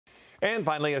And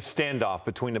finally, a standoff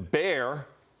between a bear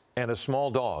and a small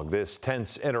dog. This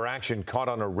tense interaction caught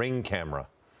on a Ring camera.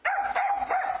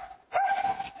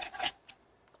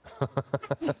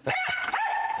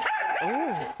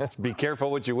 Be careful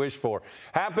what you wish for.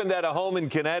 Happened at a home in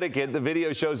Connecticut. The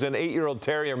video shows an 8-year-old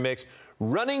terrier mix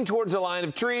running towards a line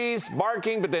of trees,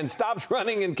 barking, but then stops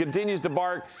running and continues to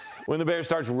bark when the bear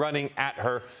starts running at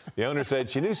her. The owner said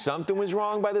she knew something was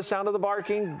wrong by the sound of the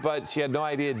barking, but she had no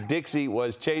idea Dixie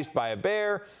was chased by a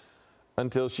bear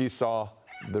until she saw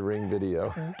the Ring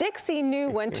video. Dixie knew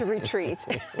when to retreat.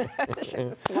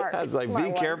 She's smart. I was like,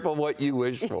 be careful what you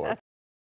wish for. Yes.